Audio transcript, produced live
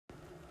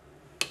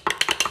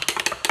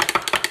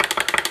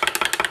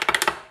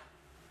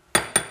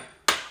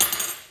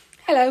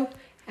Hello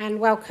and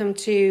welcome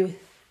to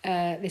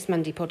this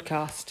Monday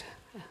podcast.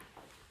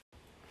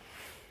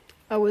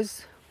 I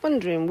was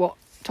wondering what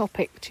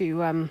topic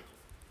to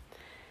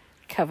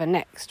cover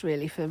next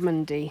really for the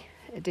Monday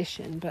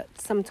edition, but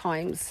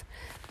sometimes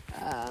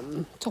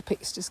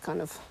topics just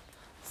kind of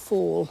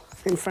fall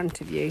in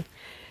front of you,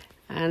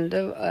 and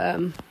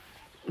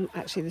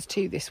actually there's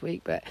two this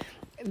week, but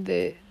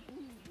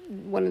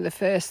one of the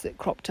first that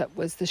cropped up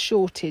was the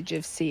shortage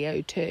of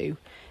CO2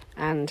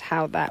 and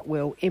how that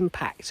will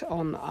impact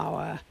on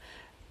our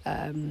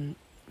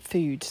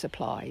food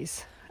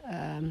supplies.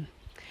 And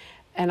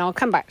I'll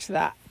come back to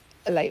that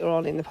later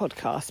on in the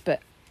podcast. But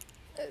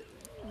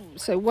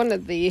so one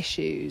of the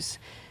issues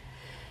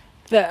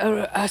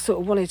that I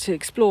sort of wanted to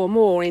explore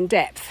more in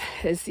depth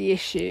is the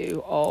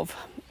issue of,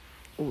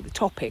 or the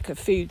topic of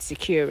food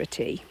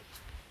security.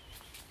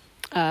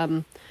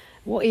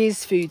 What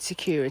is food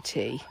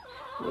security?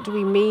 What do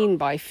we mean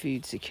by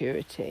food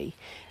security?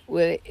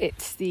 Well,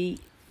 it's the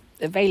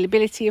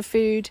availability of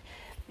food,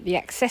 the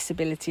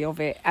accessibility of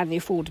it, and the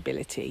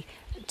affordability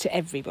to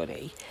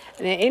everybody.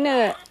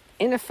 And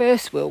in a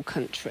first world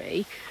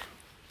country,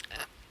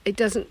 it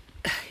doesn't,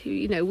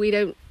 we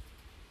don't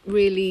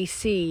really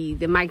see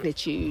the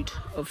magnitude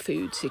of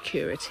food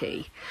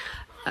security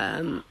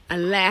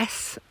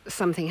unless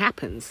something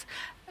happens,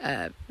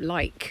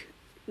 like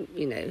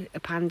a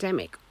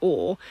pandemic,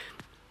 or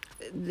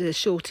the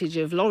shortage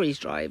of lorries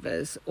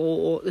drivers,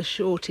 or the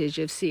shortage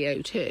of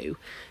CO2,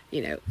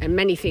 and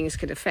many things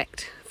could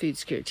affect food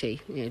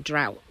security,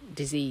 drought,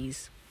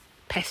 disease,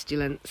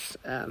 pestilence,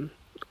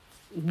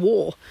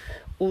 war,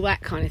 all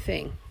that kind of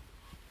thing.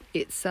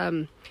 It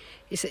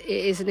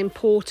is an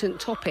important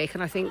topic,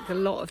 and I think a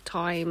lot of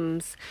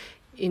times,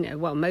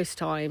 most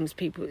times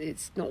people,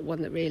 it's not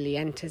one that really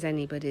enters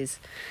anybody's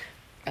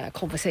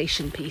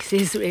conversation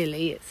pieces,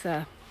 really.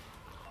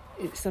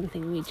 It's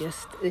something we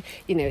just,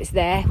 it's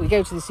there. We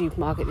go to the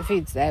supermarket, the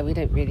food's there. We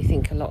don't really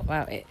think a lot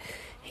about it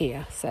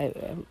here.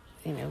 So,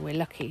 we're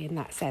lucky in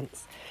that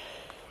sense.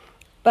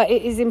 But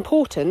it is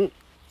important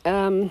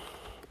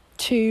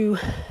to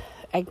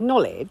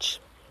acknowledge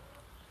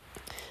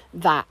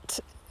that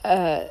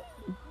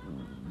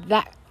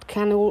that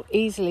can all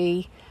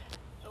easily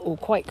or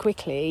quite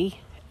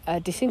quickly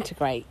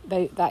disintegrate.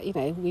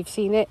 We've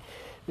seen it.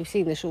 We've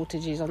seen the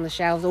shortages on the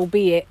shelves,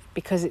 albeit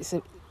because it's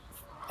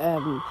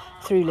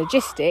through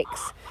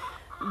logistics,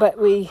 but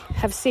we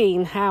have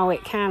seen how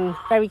it can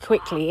very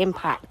quickly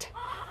impact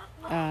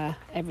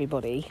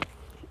everybody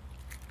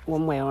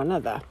one way or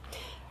another.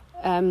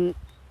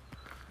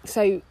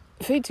 So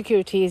food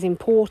security is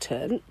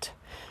important.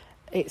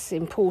 It's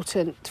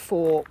important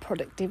for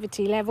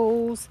productivity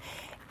levels.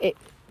 It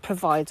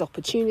provides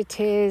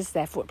opportunities,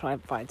 therefore it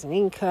provides an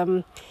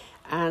income.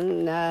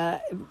 And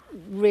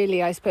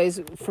really, I suppose,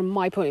 from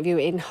my point of view,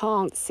 it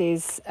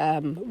enhances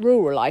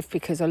rural life,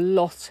 because a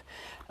lot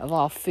of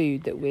our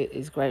food that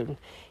is grown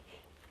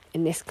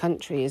in this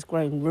country is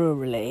grown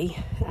rurally,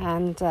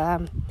 and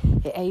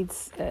it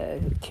aids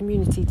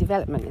community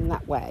development in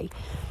that way.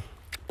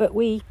 But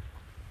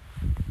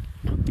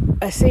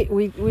I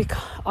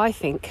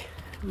think,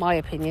 my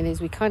opinion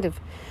is, we kind of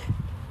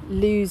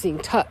losing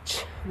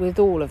touch with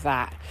all of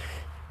that,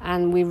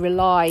 and we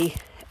rely,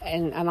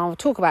 and I'll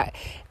talk about it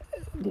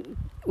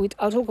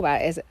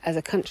as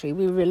a country,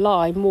 we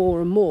rely more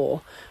and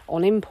more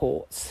on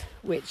imports,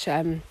 which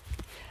I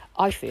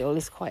feel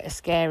is quite a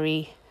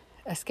scary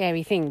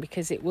thing,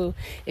 because it will,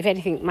 if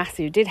anything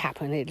massive did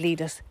happen, it'd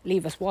leave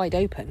us wide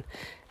open,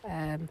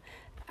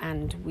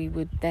 and we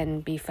would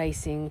then be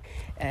facing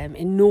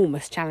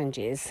enormous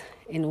challenges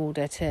in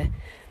order to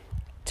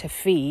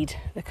feed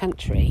the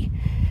country.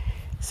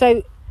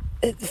 So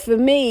for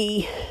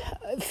me,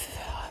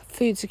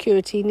 food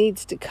security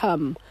needs to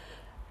come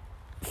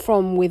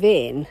from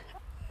within.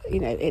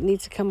 It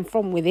needs to come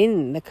from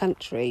within the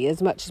country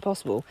as much as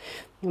possible.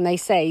 And they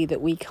say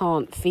that we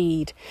can't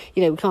feed,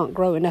 we can't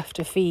grow enough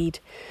to feed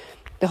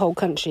the whole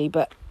country,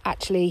 but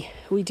actually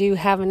we do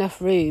have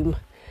enough room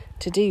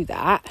to do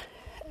that.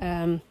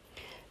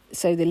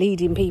 So the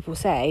leading people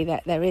say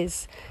that there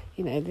is,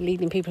 the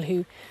leading people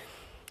who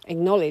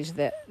acknowledge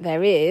that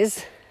there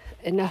is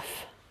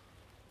enough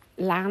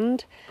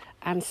land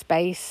and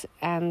space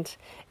and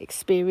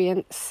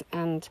experience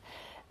and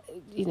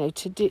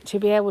to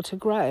be able to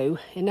grow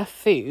enough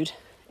food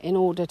in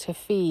order to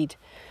feed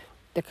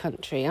the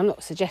country. I'm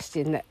not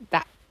suggesting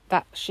that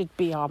should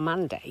be our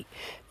mandate,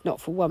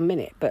 not for 1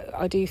 minute, but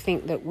I do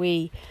think that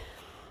we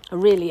are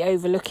really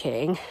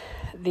overlooking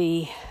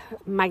the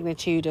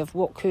magnitude of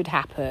what could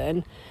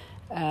happen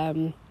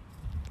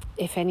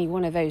if any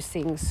one of those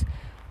things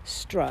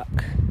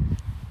struck.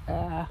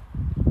 I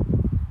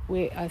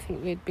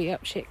think we'd be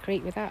up shit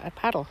creek without a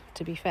paddle,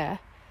 to be fair.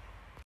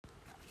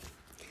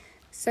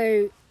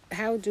 So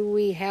how do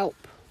we help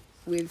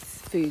with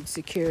food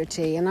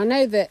security? And I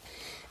know that,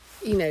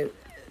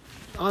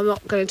 I'm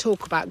not going to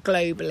talk about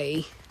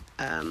globally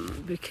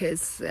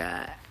because,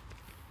 there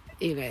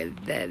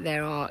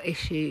are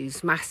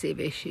issues,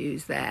 massive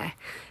issues there.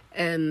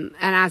 And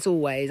as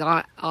always,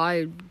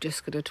 I'm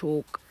just going to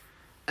talk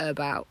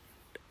about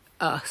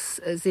us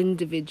as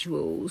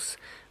individuals,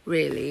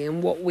 really,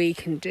 and what we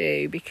can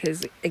do.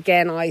 Because,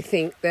 again, I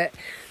think that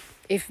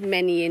if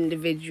many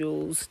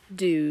individuals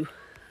do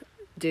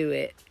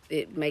it,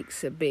 it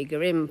makes a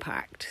bigger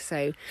impact.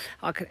 So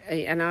I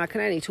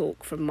can only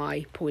talk from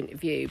my point of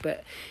view,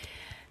 but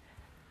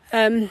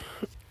they're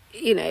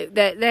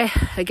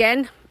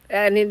again,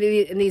 and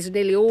these are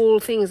nearly all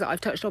things that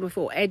I've touched on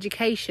before.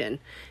 Educating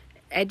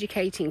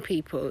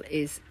people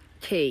is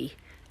key.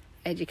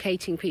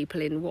 Educating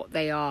people in what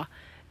they are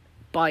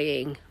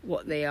buying,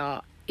 what they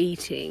are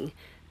eating,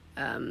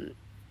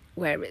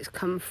 where it's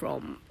come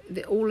from,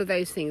 all of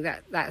those things,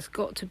 that's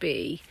got to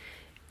be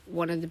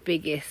one of the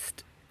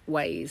biggest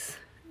ways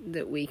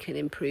that we can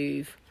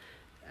improve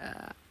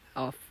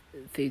our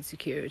food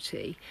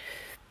security.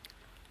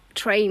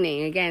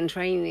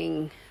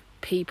 Training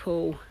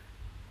people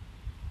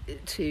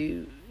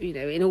to,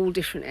 in all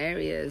different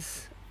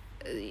areas.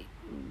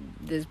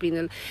 There's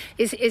been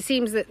it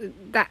seems that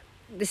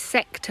the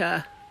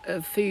sector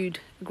of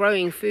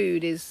growing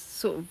food is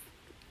sort of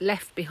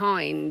left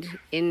behind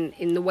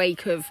in the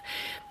wake of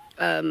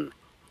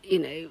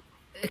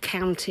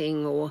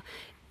accounting or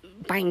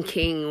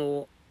banking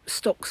or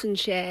stocks and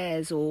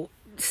shares or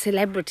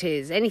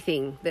celebrities,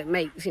 anything that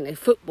makes,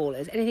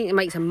 footballers, anything that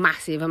makes a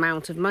massive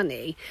amount of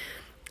money.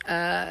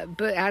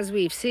 But as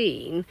we've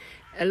seen,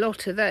 a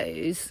lot of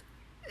those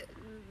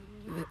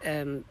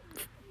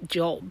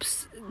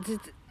jobs,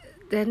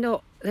 they're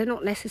not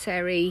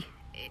necessary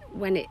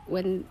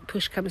when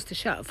push comes to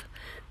shove.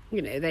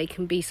 They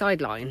can be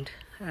sidelined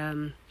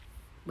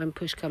when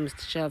push comes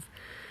to shove.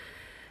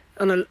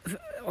 On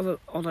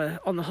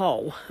the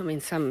whole, I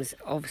mean, some is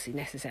obviously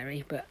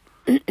necessary, but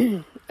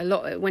a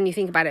lot, when you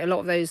think about it, a lot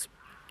of those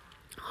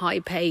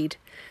high-paid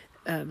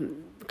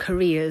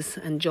careers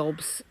and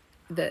jobs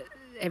that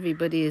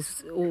everybody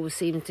is always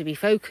seems to be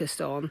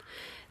focused on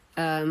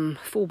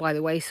fall by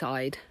the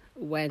wayside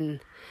when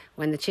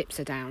the chips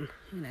are down.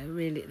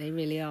 Really, they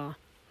really are.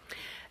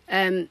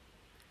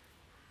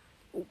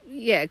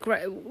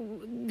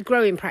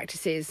 Growing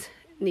practices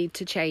need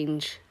to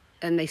change,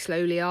 and they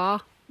slowly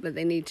are, but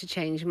they need to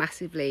change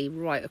massively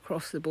right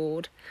across the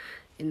board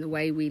in the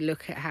way we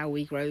look at how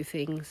we grow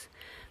things.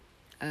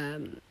 I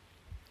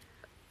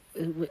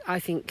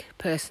think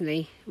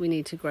personally we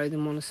need to grow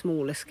them on a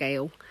smaller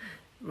scale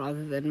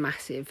rather than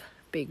massive,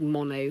 big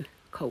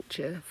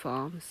monoculture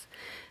farms.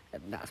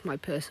 That's my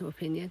personal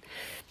opinion.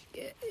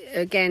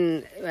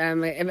 Again,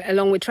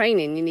 along with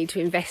training, you need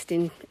to invest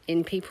in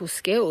people's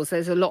skills.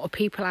 There's a lot of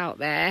people out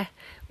there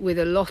with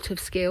a lot of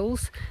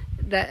skills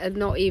that are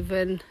not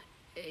even,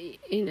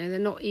 they're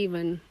not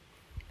even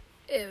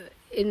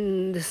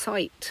in the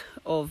sight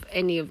of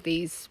any of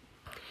these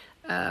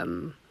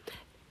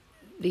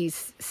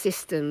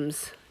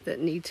systems that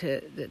need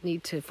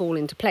to fall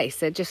into place.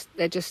 They're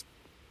just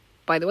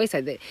by the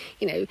wayside. That,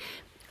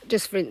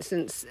 just for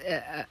instance,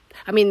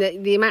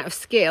 the amount of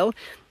skill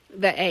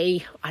that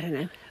a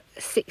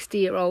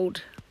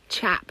 60-year-old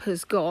chap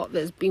has got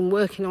that's been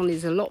working on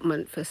his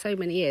allotment for so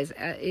many years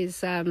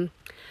is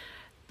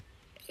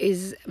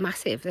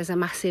massive. There's a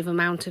massive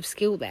amount of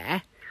skill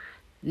there,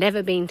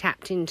 never been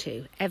tapped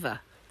into ever.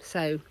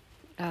 So,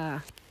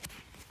 that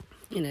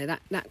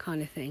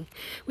kind of thing.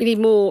 We need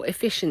more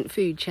efficient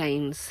food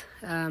chains,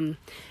 and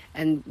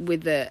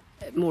with the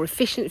more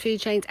efficient food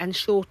chains and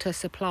shorter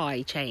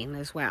supply chain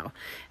as well.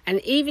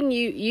 And even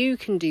you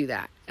can do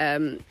that.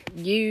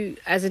 You,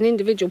 as an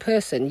individual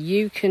person,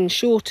 you can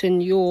shorten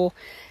your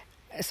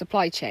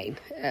supply chain.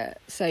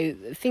 So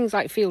things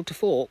like field to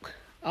fork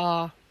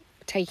are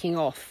taking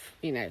off,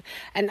 and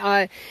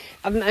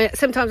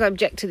sometimes I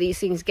object to these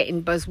things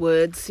getting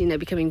buzzwords,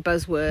 becoming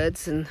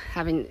buzzwords and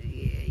having,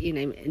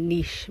 a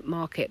niche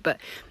market, but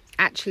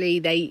actually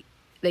they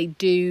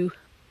do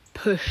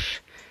push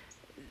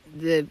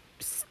the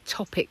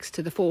topics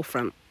to the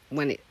forefront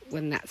when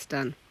that's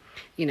done.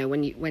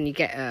 When you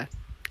get a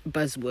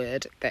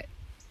buzzword that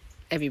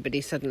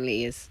everybody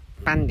suddenly is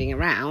banding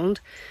around,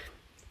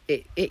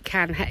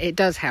 it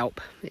does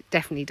help. It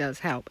definitely does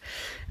help.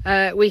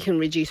 We can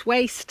reduce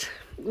waste.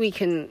 We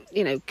can,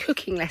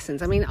 cooking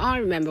lessons. I mean, I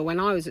remember when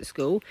I was at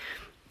school,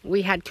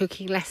 we had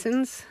cooking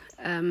lessons.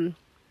 And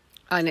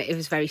it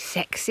was very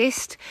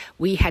sexist.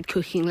 We had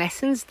cooking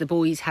lessons. The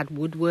boys had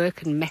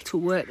woodwork and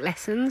metalwork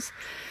lessons.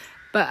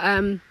 But,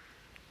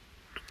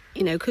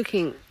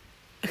 cooking,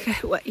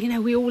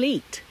 we all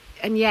eat.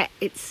 And yet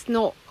it's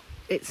not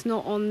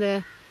on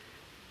the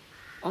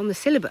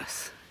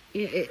syllabus,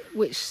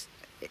 which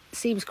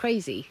seems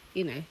crazy,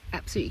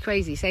 absolutely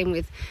crazy. Same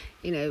with,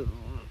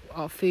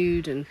 our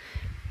food and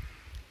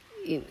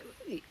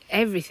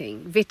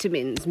everything,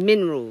 vitamins,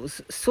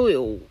 minerals,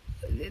 soil,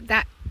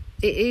 that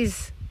it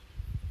is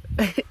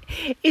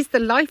is the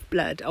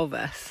lifeblood of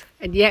us.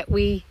 And yet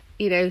we,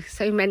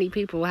 so many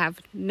people have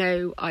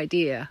no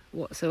idea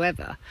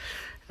whatsoever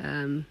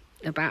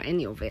about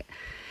any of it.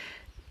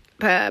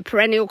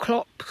 Perennial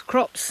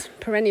crops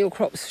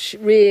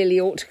really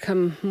ought to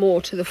come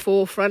more to the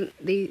forefront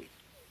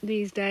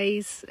these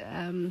days.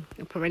 A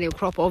perennial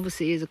crop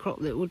obviously is a crop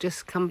that will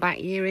just come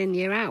back year in,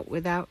 year out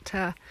without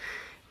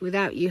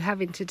without you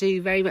having to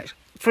do very much.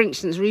 For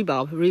instance,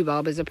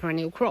 rhubarb is a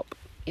perennial crop.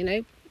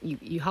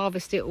 You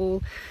harvest it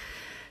all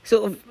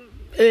sort of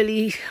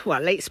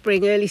late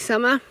spring, early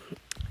summer.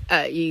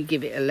 You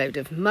give it a load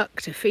of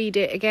muck to feed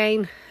it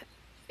again.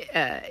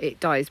 It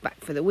dies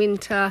back for the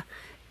winter.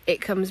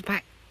 It comes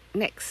back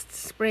next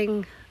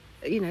spring,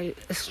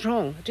 as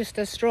strong,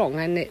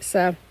 and it's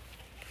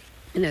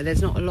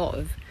there's not a lot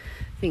of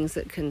things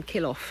that can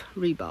kill off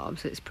rhubarb,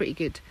 so it's pretty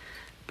good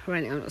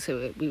perennial.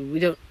 So we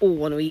don't all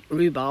want to eat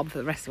rhubarb for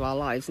the rest of our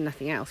lives and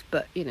nothing else,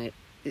 but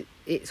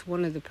it's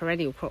one of the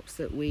perennial crops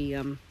that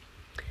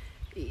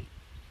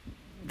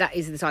that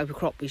is the type of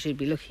crop we should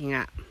be looking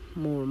at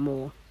more and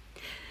more.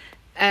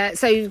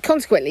 So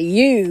consequently,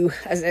 you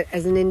as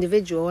an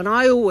individual, and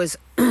I always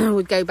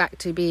would go back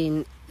to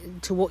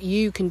what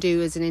you can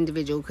do as an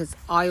individual, because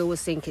I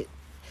always think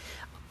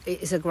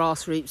it's a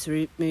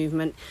grassroots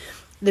movement.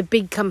 The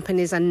big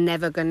companies are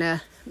never going to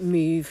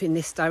move in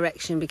this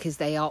direction because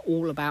they are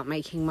all about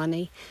making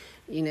money,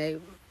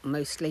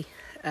 mostly.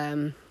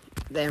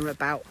 They're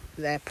about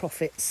their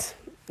profits,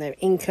 their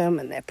income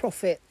and their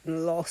profit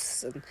and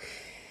loss, and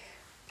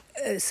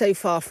so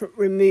far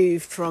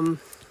removed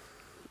from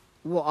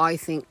what I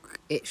think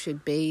it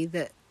should be,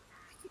 that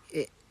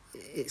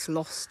it's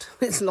lost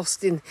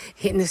in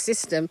the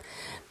system.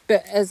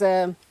 But as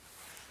an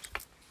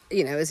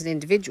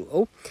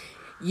individual,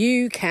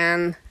 you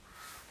can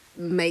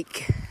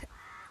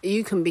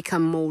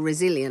become more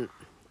resilient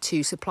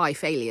to supply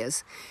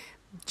failures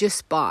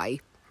just by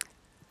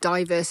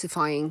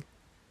diversifying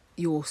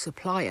your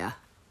supplier,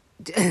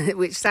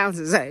 which sounds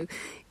as though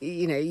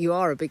you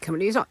are a big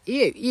company. It's not.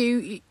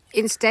 You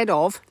instead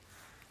of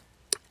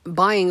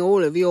buying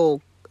all of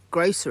your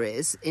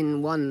groceries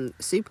in one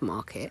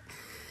supermarket,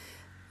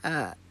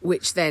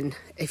 which then,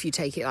 if you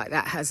take it like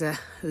that, has a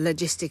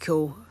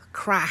logistical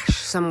crash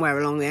somewhere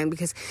along the end,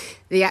 because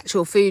the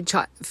actual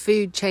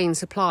food chain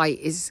supply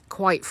is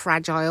quite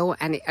fragile,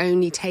 and it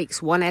only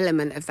takes one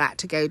element of that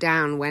to go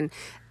down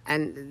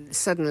and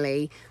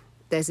suddenly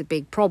there's a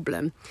big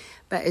problem.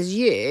 But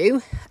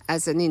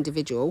as an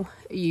individual,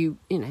 you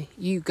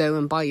go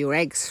and buy your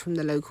eggs from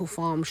the local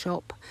farm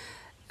shop.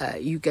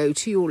 You go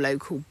to your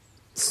local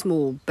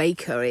small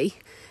bakery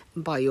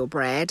and buy your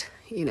bread,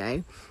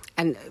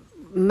 and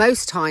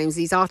most times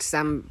these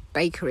artisan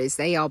bakeries,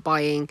 they are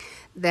buying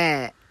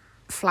their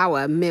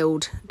flour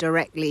milled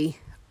directly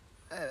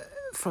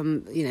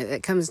from,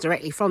 it comes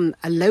directly from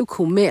a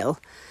local mill,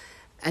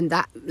 and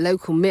that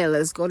local mill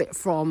has got it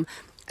from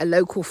a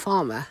local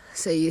farmer.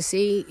 So you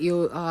see,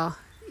 your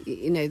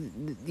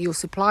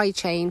supply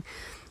chain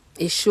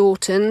is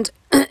shortened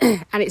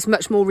and it's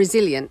much more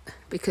resilient,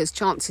 because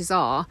chances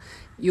are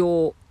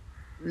the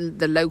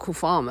local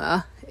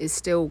farmer is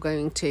still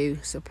going to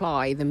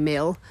supply the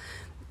mill.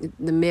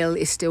 The mill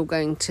is still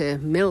going to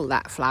mill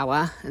that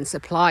flour and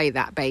supply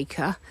that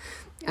baker,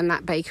 and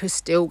that baker is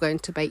still going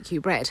to bake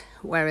you bread.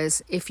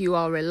 Whereas if you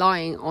are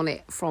relying on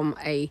it from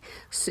a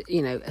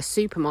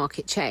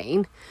supermarket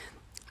chain,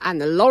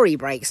 and the lorry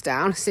breaks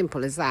down,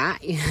 simple as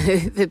that,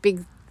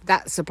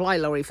 that supply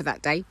lorry for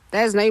that day,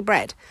 there's no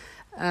bread.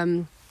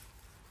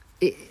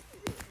 We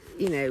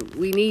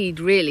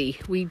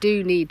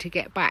do need to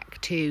get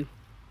back to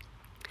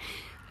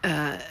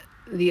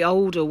the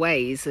older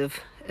ways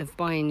of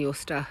buying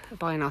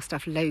our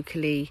stuff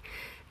locally,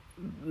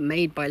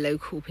 made by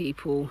local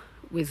people,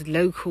 with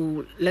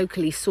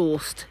locally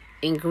sourced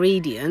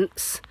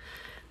ingredients.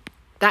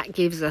 That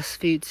gives us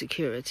food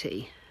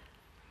security.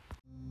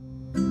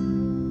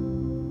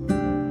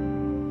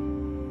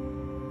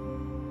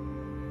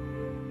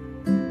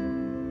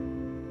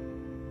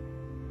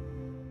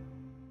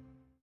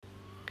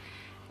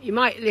 You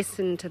might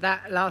listen to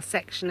that last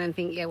section and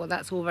think, yeah, well,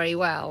 that's all very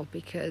well,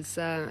 because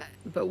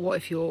but what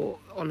if you're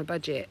on a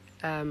budget?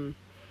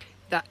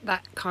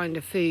 That kind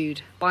of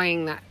food,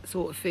 buying that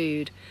sort of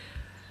food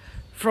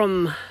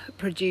from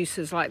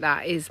producers like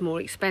that is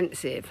more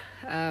expensive.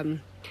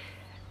 And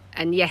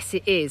yes,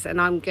 it is. And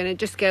I'm going to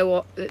just go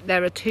on.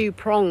 There are two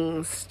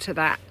prongs to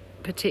that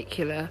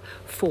particular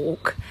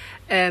fork.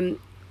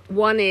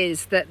 One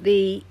is that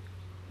the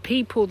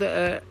people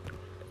that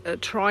are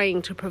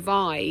trying to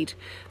provide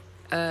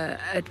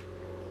a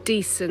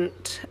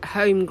decent,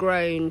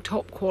 homegrown,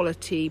 top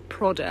quality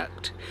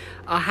product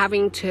are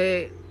having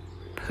to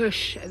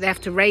they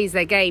have to raise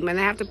their game, and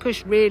they have to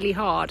push really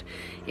hard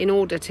in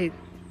order to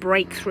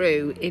break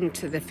through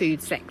into the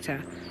food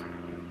sector.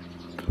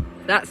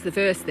 That's the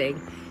first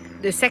thing.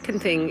 The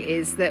second thing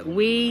is that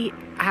we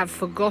have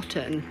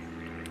forgotten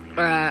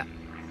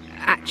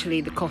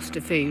actually the cost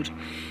of food,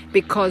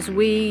 because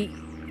we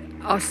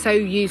are so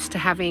used to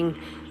having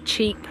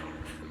cheap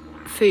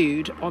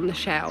food on the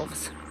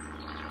shelves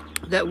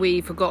that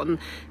we've forgotten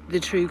the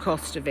true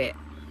cost of it,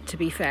 to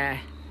be fair.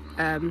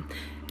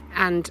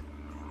 And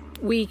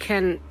we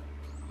can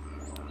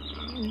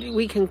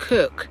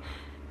cook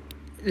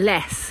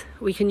less,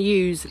 we can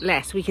use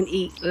less, we can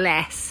eat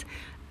less,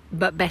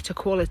 but better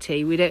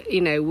quality. We don't,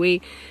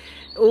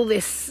 all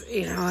this,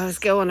 I was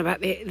going on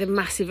about the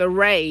massive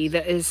array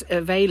that is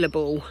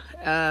available.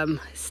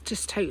 It's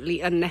just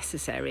totally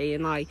unnecessary,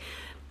 and I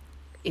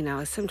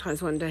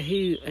sometimes wonder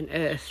who on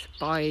earth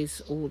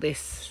buys all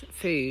this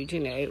food,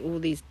 all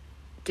these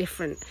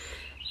different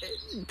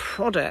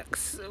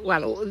products,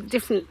 all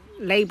different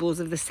labels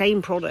of the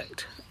same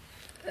product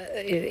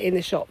in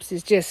the shops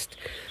is just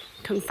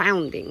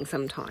confounding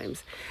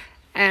sometimes.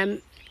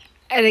 And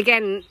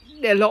again,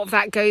 a lot of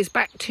that goes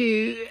back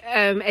to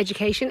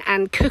education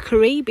and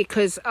cookery,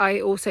 because I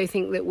also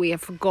think that we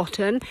have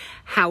forgotten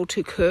how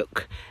to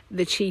cook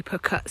the cheaper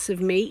cuts of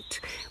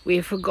meat. We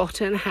have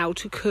forgotten how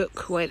to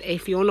cook,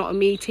 if you're not a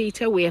meat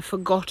eater, we have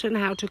forgotten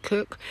how to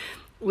cook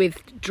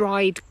with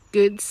dried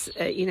goods,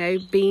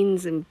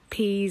 beans and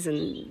peas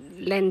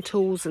and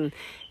lentils and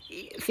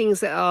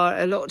things that are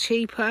a lot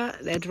cheaper.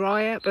 They're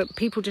drier, but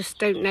people just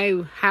don't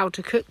know how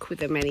to cook with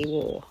them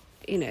anymore.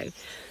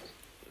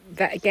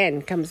 That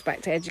again comes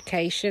back to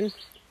education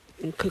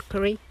and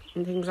cookery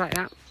and things like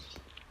that.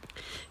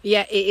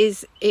 Yeah,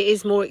 it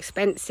is more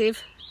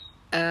expensive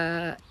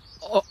on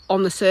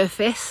the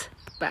surface,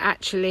 but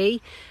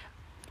actually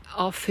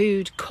our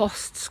food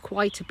costs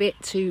quite a bit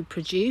to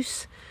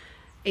produce,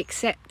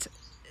 except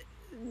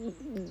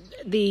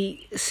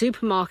the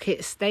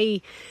supermarkets,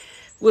 they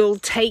will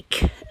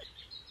take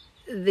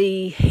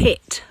the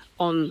hit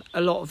on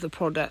a lot of the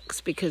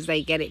products because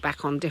they get it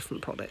back on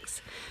different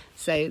products.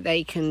 So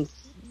they can,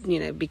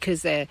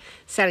 because they're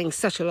selling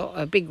such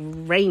a big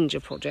range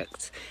of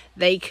products,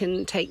 they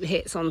can take the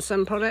hits on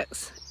some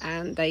products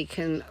and they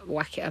can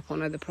whack it up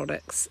on other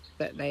products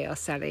that they are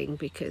selling,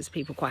 because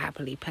people quite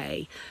happily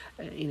pay,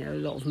 a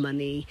lot of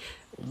money,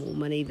 or more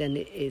money than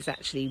it is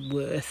actually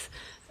worth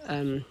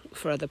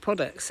for other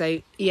products.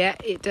 So yeah,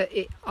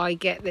 I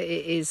get that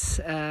it is.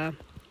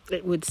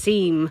 It would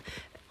seem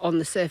on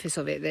the surface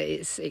of it that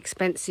it's an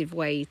expensive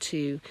way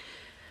to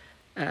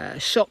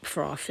shop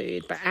for our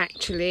food, but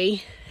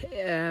actually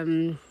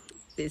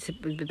it's a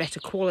better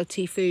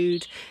quality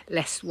food,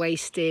 less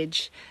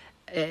wastage.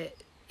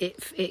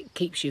 It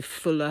keeps you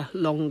fuller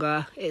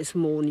longer. It's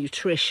more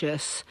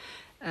nutritious.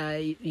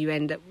 You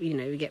end up,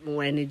 you get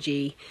more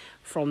energy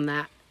from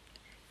that.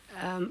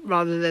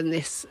 Rather than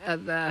this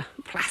other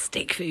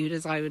plastic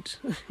food,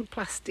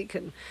 plastic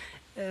and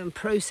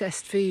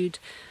processed food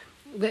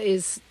that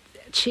is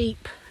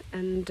cheap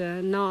and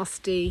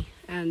nasty,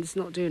 and it's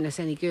not doing us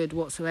any good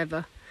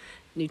whatsoever,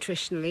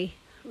 nutritionally,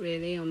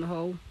 really, on the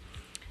whole.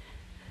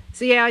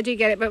 So yeah, I do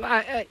get it, but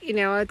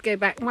I'd go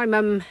back. My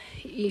mum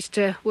used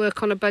to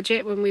work on a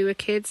budget when we were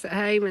kids at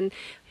home, and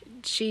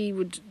she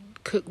would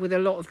cook with a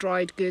lot of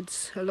dried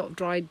goods, a lot of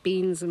dried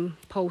beans and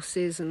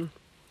pulses and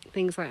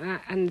things like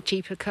that, and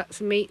cheaper cuts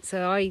of meat.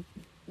 So I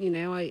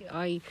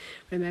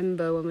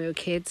remember when we were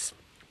kids,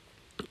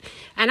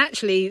 and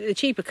actually the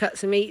cheaper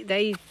cuts of meat,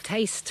 they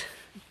taste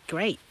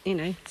great.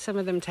 Some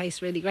of them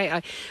taste really great.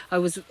 I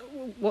was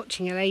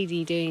watching a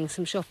lady doing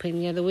some shopping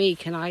the other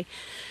week, and I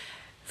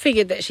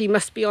figured that she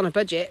must be on a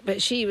budget,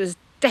 but she was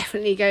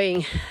definitely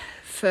going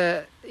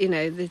for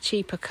the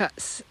cheaper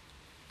cuts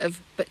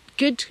but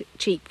good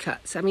cheap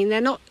cuts. I mean,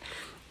 they're not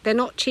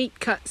cheap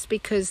cuts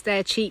because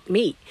they're cheap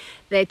meat.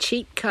 They're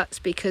cheap cuts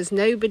because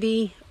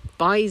nobody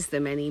buys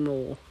them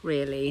anymore,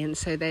 really, and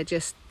so they're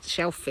just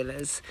shelf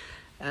fillers.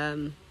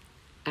 And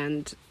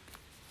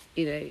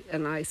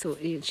I thought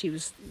she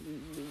was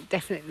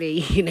definitely,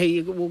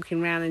 you're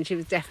walking around, and she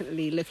was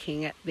definitely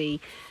looking at the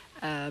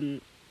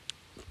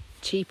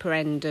cheaper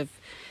end of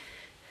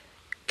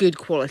good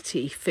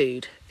quality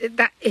food.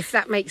 If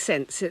that makes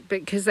sense,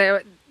 because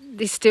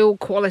there's still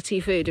quality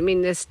food. I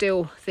mean, there's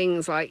still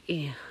things like,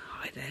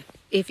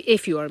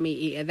 if you are a meat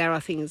eater, there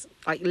are things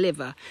like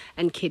liver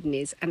and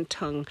kidneys and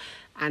tongue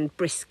and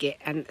brisket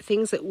and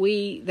things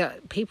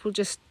that people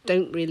just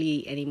don't really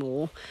eat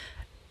anymore.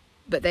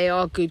 But they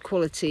are good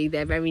quality.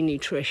 They're very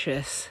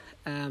nutritious,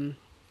 but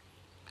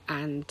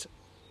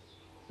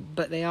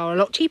they are a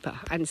lot cheaper,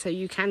 and so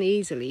you can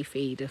easily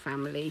feed a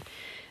family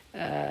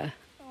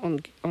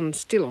on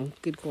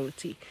good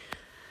quality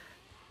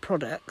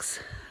products.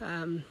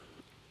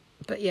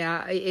 But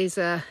yeah,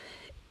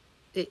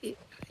 it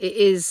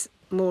is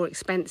more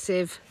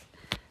expensive,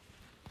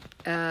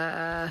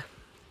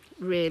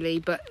 really.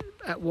 But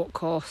at what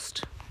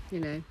cost?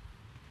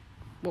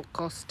 What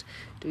cost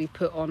do we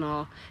put on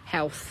our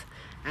health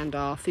and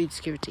our food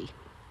security?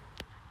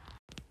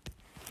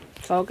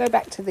 So I'll go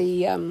back to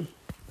the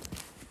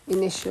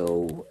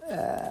initial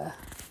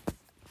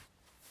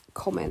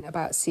comment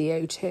about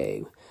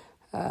CO2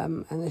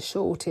 and the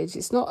shortage.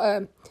 It's not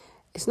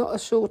a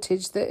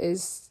shortage that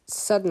is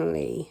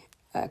suddenly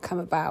come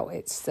about.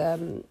 It's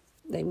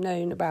they've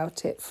known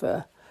about it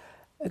for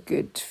a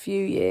good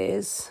few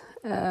years,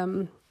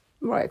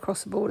 right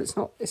across the board.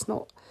 It's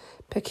not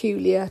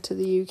peculiar to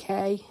the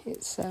UK.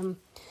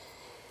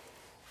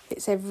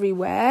 It's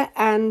everywhere,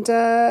 and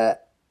so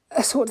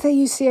what do they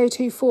use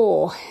CO2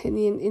 for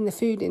in the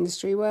food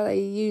industry? Well, they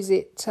use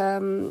it.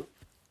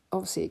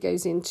 Obviously, it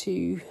goes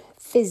into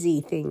fizzy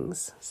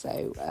things,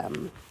 so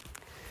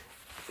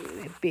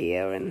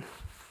beer and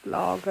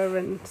lager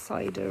and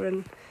cider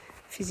and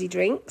fizzy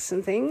drinks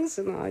and things,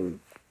 and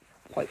I'm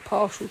quite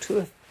partial to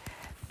a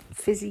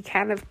fizzy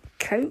can of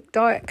Coke,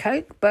 Diet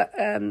Coke, but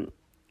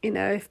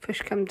if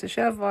push come to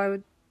shove, I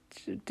would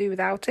do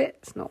without it.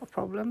 It's not a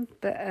problem.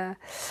 But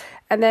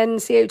and then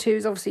CO2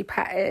 is obviously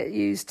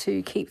used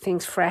to keep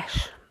things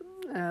fresh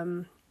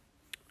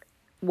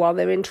while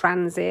they're in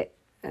transit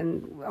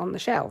and on the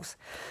shelves.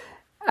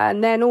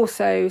 And then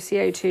also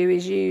CO2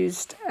 is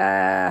used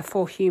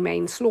for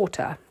humane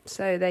slaughter.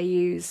 So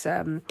they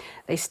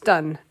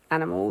stun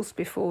animals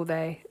before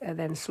they are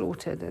then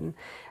slaughtered, and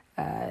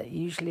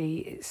usually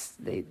it's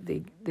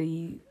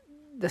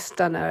the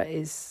stunner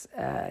is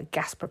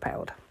gas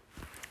propelled,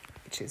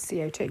 which is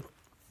CO2.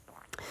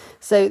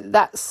 So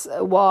that's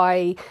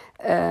why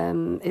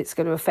it's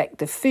going to affect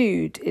the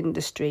food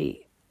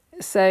industry.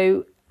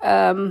 So,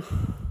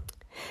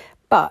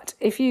 but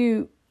if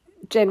you,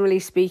 generally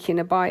speaking,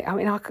 I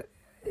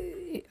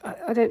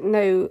don't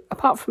know,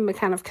 apart from a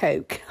can of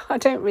Coke, I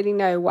don't really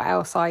know what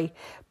else I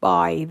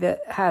buy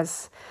that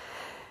has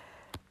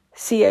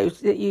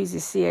that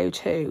uses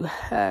CO2,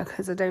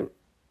 because I don't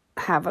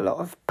have a lot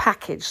of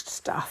packaged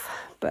stuff,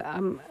 but I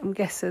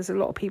guess there's a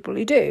lot of people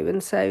who do,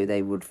 and so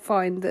they would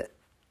find that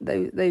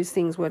those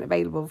things weren't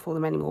available for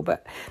them anymore.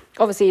 But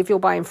obviously, if you're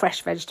buying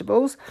fresh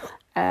vegetables,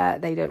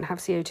 they don't have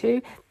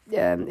CO2.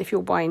 If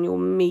you're buying your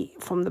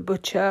meat from the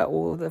butcher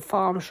or the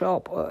farm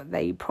shop,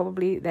 they're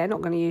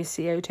not going to use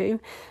CO2,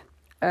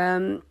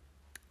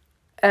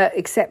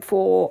 except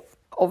for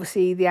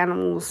obviously the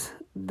animals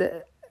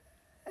that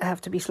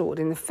have to be slaughtered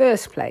in the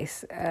first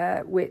place,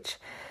 which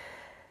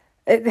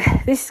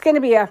this is going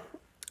to be a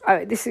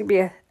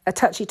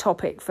touchy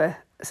topic for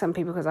some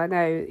people, because I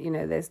know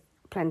there's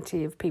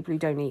plenty of people who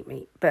don't eat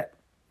meat, but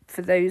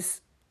for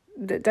those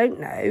that don't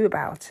know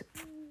about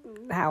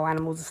how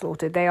animals are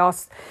slaughtered, they are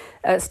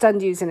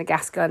stunned using a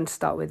gas gun to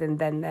start with, and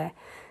then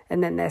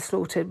they're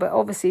slaughtered. But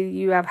obviously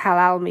you have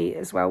halal meat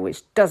as well,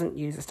 which doesn't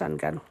use a stun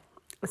gun,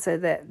 so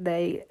that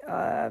they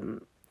are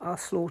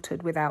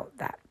slaughtered without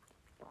that.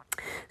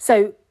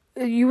 So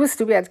you will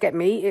still be able to get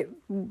meat,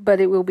 but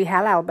it will be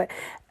halal.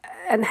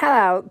 And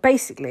halal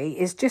basically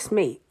is just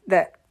meat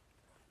that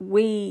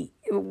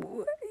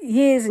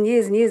years and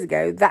years and years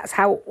ago, that's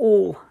how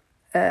all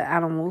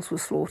animals were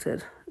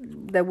slaughtered.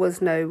 There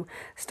was no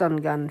stun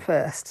gun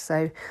first,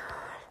 so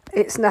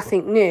it's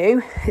nothing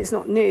new. It's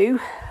not new.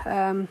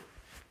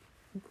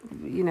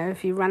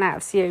 If you run out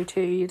of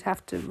CO2, you'd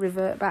have to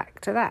revert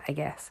back to that, I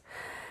guess.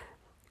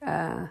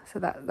 So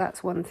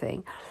that's one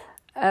thing.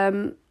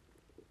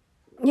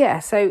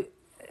 So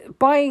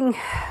buying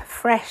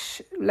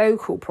fresh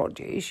local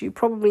produce, you're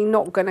probably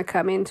not going to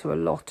come into a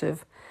lot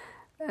of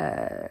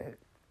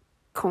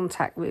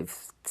contact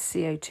with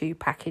CO2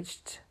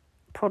 packaged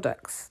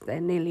products.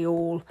 They're nearly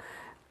all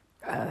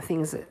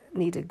things that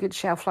need a good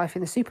shelf life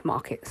in the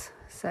supermarkets.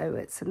 So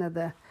it's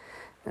another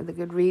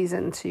good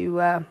reason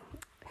to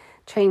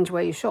change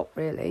where you shop,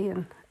 really,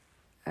 and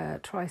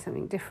try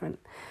something different.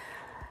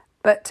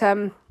 But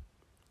I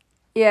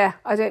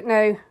don't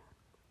know.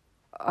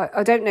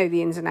 I don't know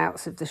the ins and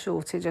outs of the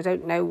shortage. I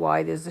don't know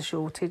why there's a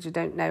shortage. I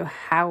don't know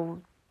how,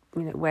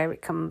 where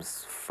it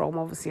comes from.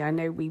 Obviously, I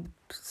know we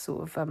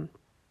sort of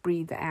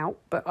breathe it out,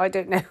 but I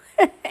don't know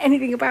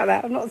anything about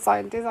that. I'm not a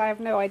scientist. I have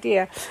no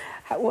idea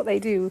what they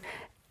do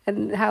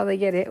and how they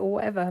get it or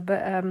whatever.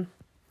 But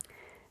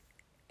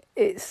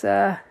it's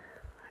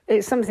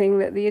something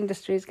that the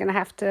industry is going to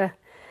have to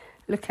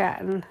look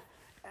at and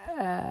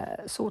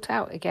sort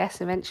out, I guess,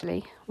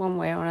 eventually, one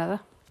way or another.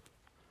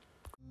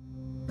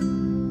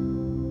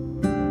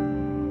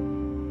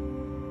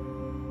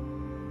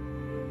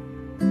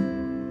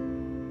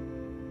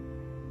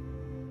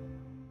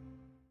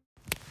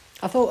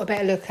 I thought I'd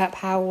better look up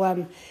how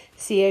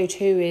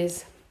CO2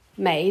 is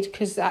made,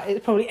 because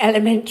it's probably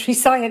elementary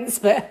science,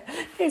 but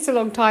it's a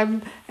long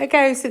time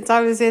ago since I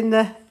was in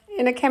a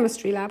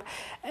chemistry lab.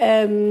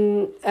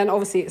 And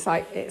obviously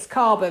it's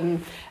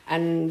carbon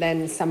and then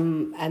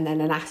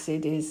an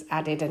acid is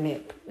added, and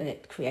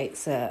it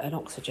creates an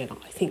oxygen.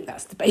 I think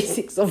that's the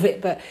basics of it.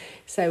 But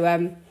so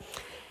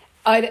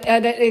I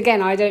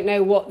don't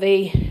know what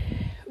the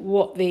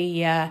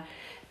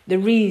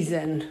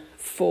reason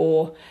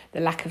for the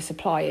lack of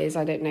supply is.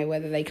 I don't know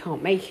whether they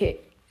can't make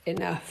it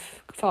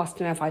fast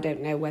enough. I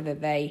don't know whether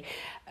they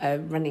are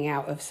running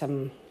out of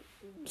some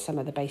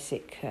of the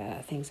basic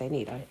things they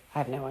need. I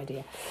have no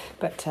idea.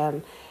 But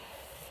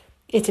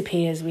it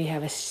appears we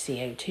have a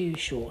CO2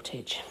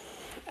 shortage.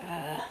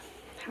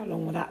 How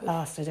long will that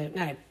last? I don't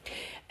know.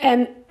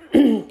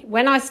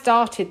 When I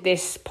started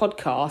this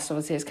podcast,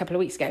 obviously it was a couple of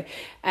weeks ago,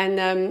 and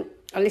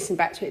I listened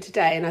back to it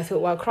today, and I thought,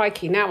 well,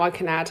 crikey, now I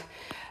can add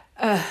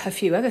a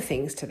few other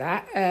things to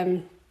that.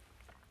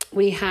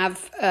 We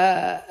have,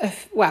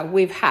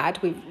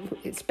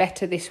 it's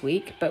better this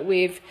week, but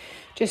we've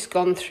just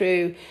gone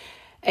through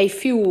a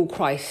fuel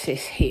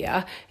crisis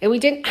here, and we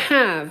didn't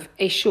have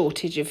a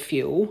shortage of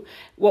fuel.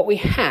 What we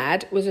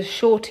had was a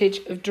shortage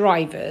of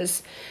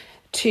drivers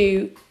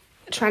to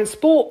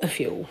transport the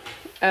fuel.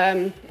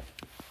 But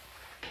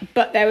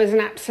there was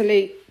an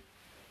absolute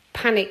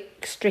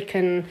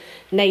panic-stricken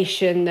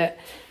nation that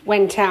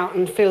went out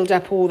and filled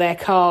up all their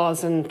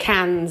cars and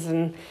cans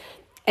and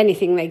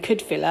anything they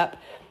could fill up,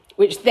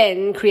 which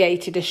then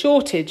created a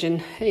shortage.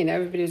 And,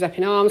 everybody was up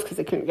in arms because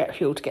they couldn't get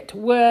fuel to get to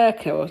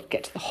work or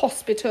get to the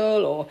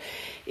hospital or,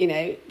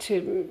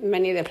 to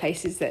many of the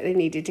places that they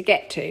needed to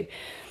get to.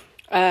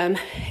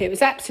 It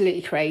was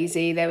absolutely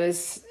crazy. There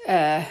was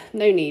no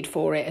need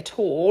for it at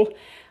all,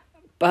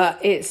 but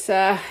it's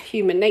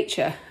human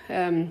nature.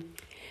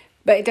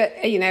 But,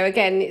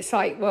 again, it's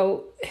like,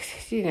 well,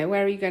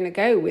 where are you going to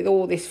go with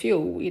all this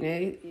fuel?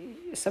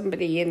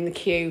 Somebody in the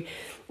queue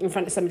in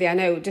front of somebody I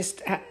know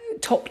just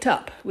topped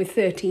up with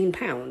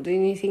 £13.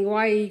 And you think,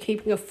 why are you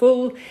keeping a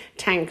full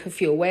tank of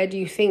fuel? Where do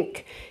you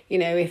think,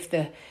 if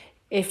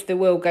the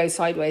world goes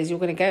sideways, you're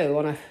going to go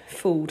on a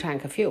full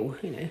tank of fuel?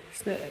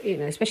 It's not,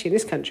 especially in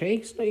this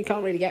country, you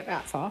can't really get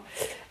that far.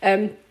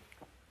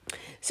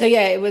 So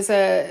yeah, it was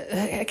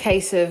a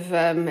case of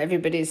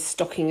everybody's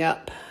stocking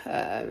up,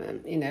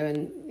 and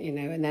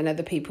then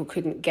other people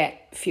couldn't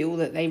get fuel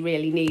that they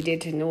really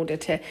needed in order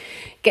to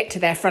get to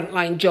their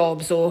frontline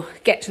jobs or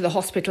get to the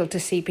hospital to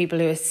see people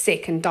who are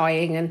sick and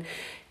dying and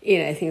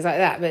things like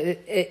that. But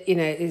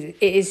it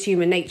is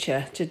human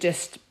nature to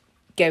just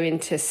go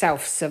into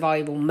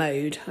self-survival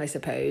mode, I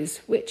suppose,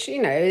 which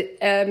is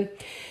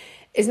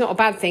not a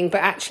bad thing, but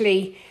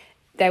actually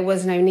there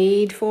was no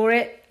need for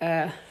it,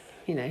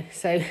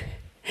 so.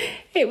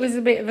 It was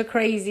a bit of a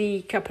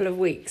crazy couple of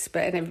weeks,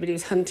 but everybody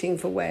was hunting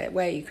for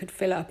where you could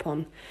fill up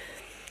on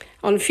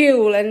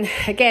fuel. And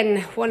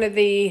again, one of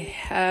the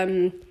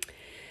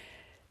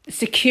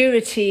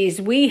securities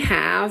we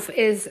have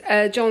is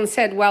John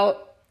said,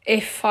 well,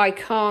 if I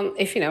can't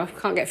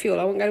get fuel,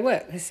 I won't go to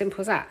work. As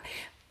simple as that.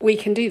 We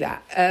can do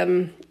that.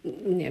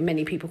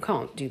 Many people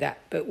can't do that,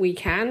 but we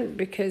can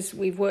because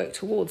we've worked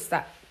towards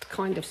that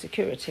kind of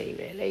security.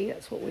 Really,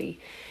 that's what we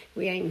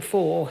aim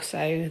for,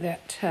 so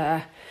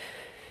that.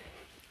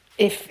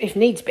 If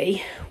needs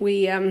be,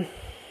 we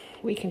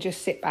can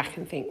just sit back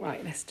and think,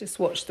 right, let's just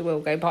watch the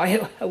world go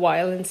by a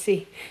while and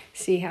see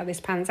how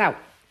this pans out.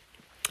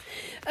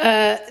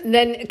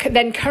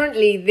 Then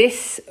currently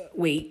this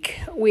week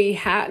we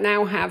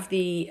now have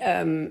the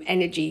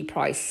energy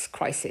price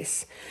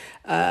crisis,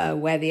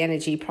 where the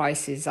energy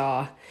prices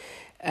are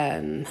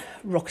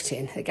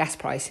rocketing. The gas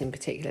price in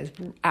particular is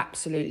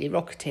absolutely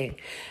rocketing.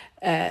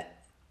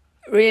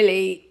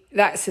 Really.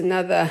 That's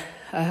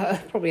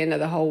probably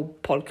another whole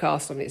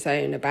podcast on its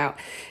own about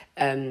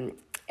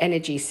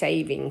energy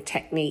saving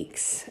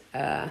techniques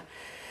and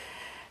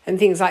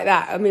things like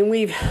that. I mean,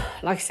 we've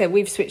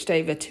switched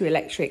over to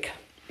electric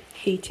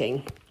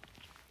heating,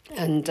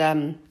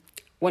 and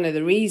one of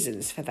the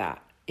reasons for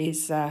that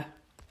is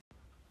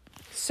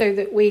so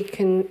that we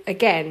can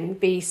again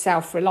be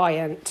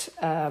self-reliant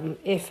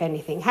if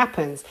anything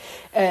happens.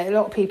 A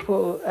lot of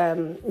people,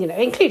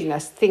 including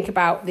us, think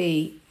about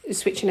the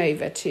switching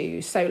over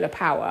to solar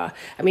power.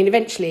 I mean,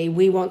 eventually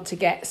we want to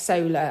get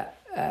solar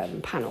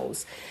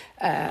panels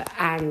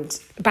and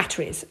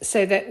batteries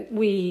so that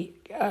we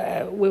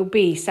will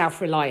be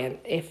self-reliant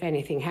if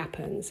anything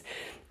happens.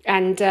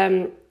 And,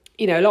 a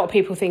lot of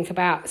people think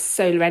about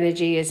solar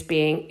energy as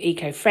being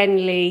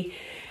eco-friendly.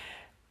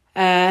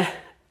 And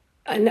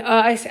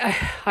I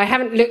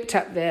haven't looked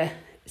up the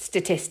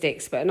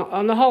statistics, but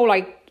on the whole,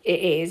 it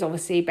is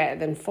obviously better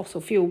than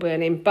fossil fuel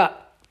burning,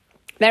 but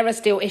there are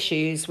still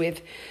issues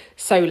with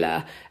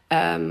solar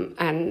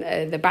and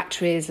the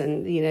batteries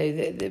and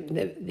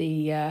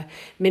the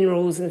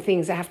minerals and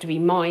things that have to be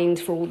mined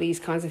for all these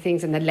kinds of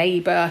things, and the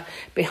labour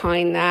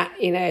behind that,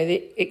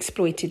 the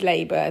exploited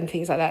labour and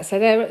things like that. So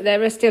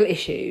there are still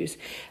issues,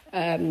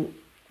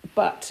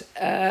 but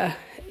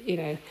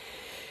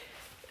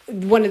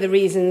one of the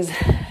reasons,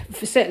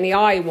 certainly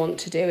I want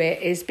to do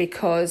it, is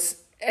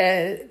because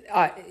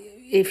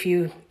if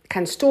you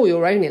can store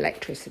your own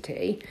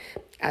electricity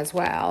as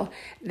well,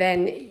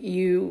 then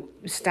you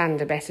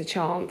stand a better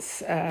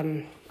chance,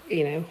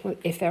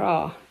 if there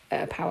are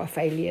power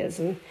failures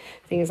and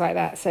things like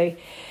that. So,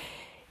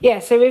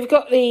 so we've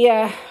got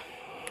the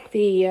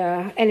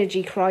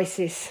energy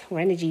crisis or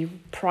energy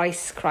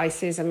price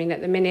crisis. I mean,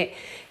 at the minute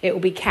it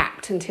will be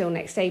capped until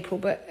next April,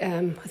 but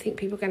I think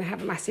people are going to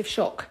have a massive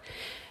shock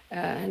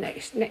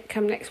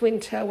come next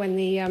winter when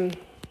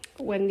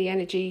the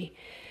energy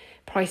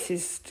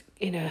prices,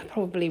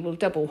 probably will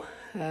double.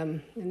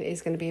 And it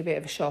is going to be a bit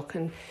of a shock,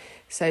 and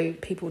so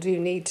people do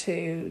need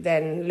to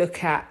then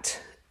look at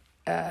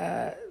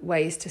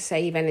ways to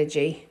save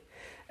energy,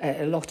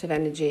 a lot of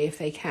energy if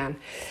they can.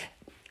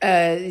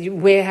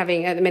 We're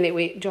having, at the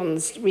minute,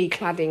 John's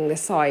recladding the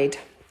side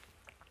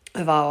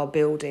of our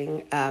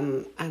building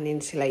and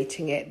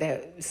insulating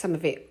it. Some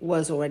of it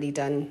was already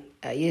done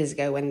years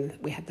ago when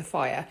we had the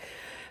fire,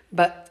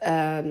 but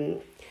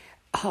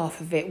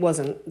half of it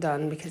wasn't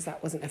done because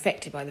that wasn't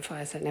affected by the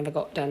fire, so it never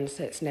got done,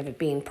 so it's never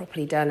been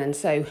properly done. And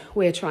so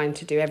we're trying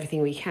to do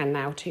everything we can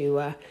now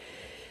to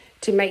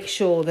make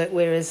sure that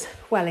we're as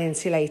well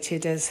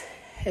insulated as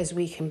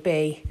we can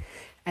be.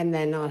 And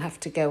then I'll have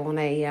to go on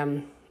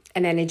a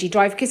an energy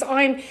drive, because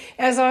and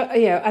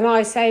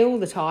I say all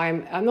the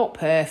time, I'm not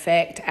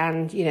perfect,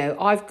 and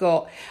I've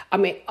got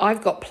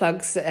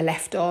plugs that are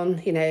left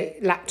on,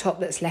 laptop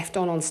that's left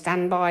on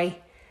standby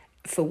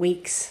for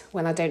weeks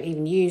when I don't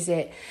even use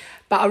it.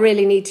 But I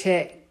really need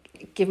to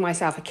give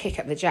myself a kick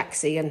up the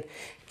jacksie and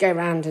go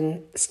around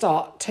and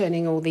start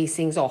turning all these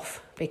things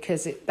off,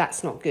 because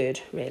that's not good,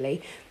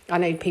 really. I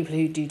know people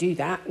who do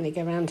that, and they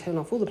go around and turn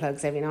off all the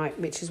plugs every night,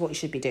 which is what you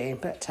should be doing.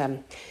 But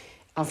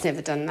I've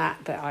never done that,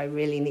 but I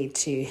really need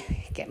to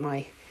get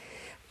my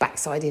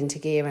backside into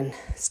gear and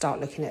start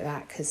looking at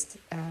that, because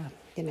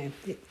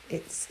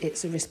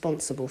it's a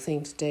responsible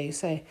thing to do.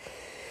 So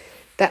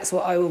that's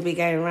what I will be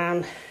going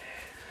around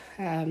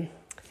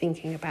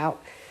thinking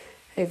about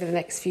over the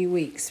next few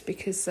weeks,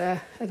 because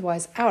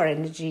otherwise our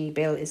energy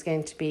bill is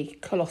going to be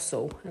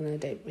colossal, and I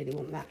don't really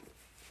want that.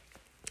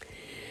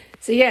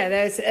 So yeah,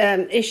 there's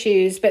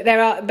issues, but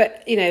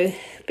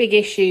big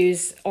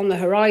issues on the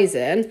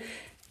horizon.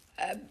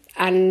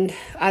 And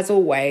as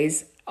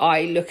always,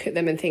 I look at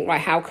them and think,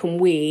 right, how can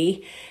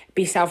we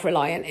be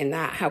self-reliant in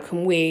that? How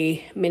can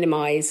we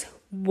minimise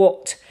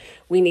what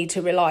we need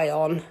to rely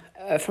on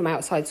from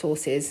outside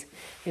sources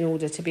in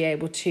order to be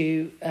able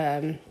to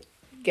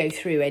go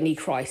through any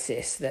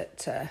crisis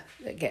that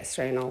gets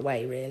thrown our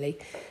way, really?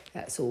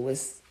 That's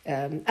always...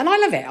 and I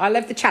love it. I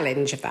love the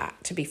challenge of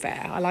that, to be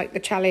fair. I like the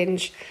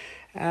challenge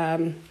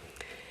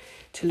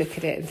to look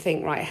at it and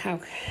think, right,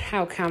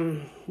 how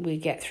can we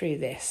get through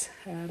this?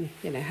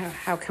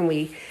 How can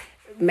we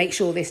make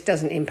sure this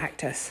doesn't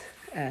impact us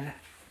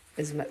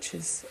as much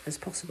as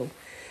possible?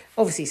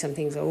 Obviously, some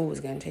things are always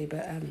going to,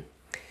 but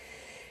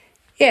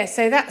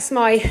so that's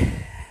my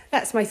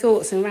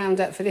thoughts and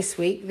roundup for this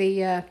week.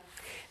 The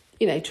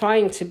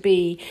trying to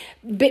be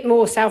a bit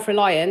more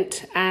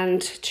self-reliant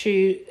and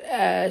to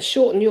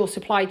shorten your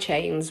supply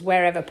chains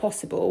wherever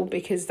possible,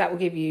 because that will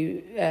give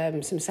you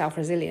some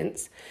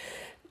self-resilience.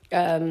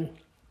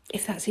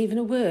 If that's even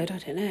a word, I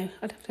don't know.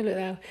 I'd have to look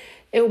that up.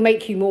 It will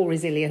make you more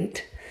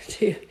resilient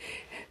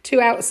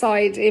to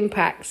outside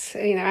impacts,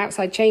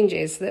 outside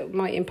changes that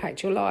might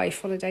impact your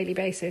life on a daily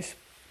basis.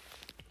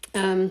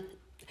 And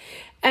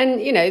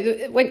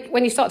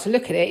when you start to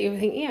look at it, you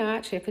think, yeah,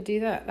 actually, I could do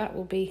that. That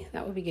would be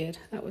good.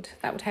 That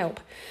would help.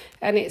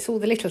 And it's all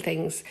the little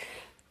things,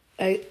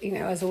 as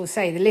I always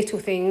say, the little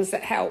things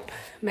that help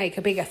make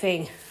a bigger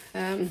thing.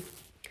 And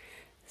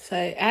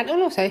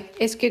also,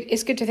 it's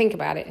good to think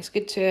about it. It's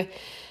good to,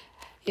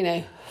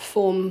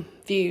 form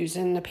views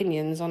and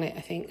opinions on it,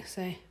 I think.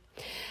 So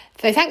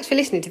thanks for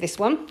listening to this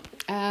one.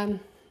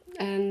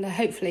 And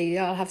hopefully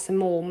I'll have some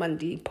more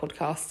Monday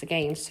podcasts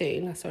again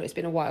soon. Sorry, it's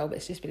been a while, but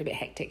it's just been a bit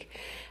hectic.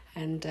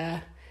 And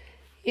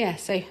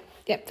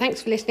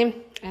thanks for listening,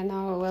 and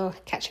I will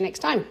catch you next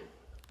time.